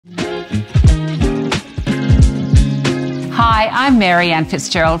Hi, I'm Mary Ann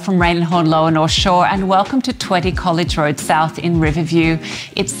Fitzgerald from Raine Horne Lower North Shore, and welcome to 20 College Road South in Riverview.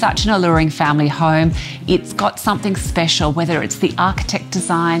 It's such an alluring family home. It's got something special, whether it's the architect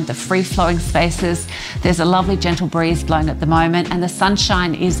design, the free-flowing spaces. There's a lovely gentle breeze blowing at the moment and the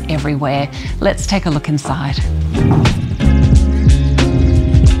sunshine is everywhere. Let's take a look inside.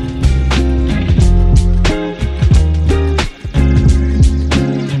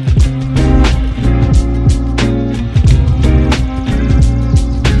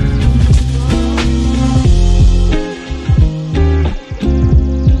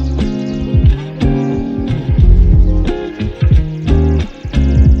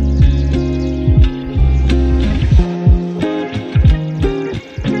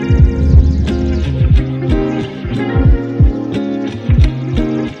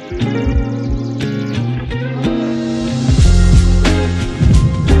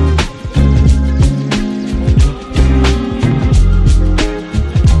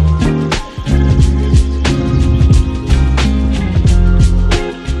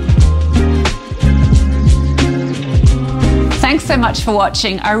 Thanks so much for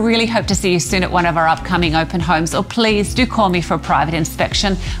watching. I really hope to see you soon at one of our upcoming open homes, or please do call me for a private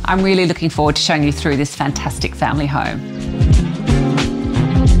inspection. I'm really looking forward to showing you through this fantastic family home.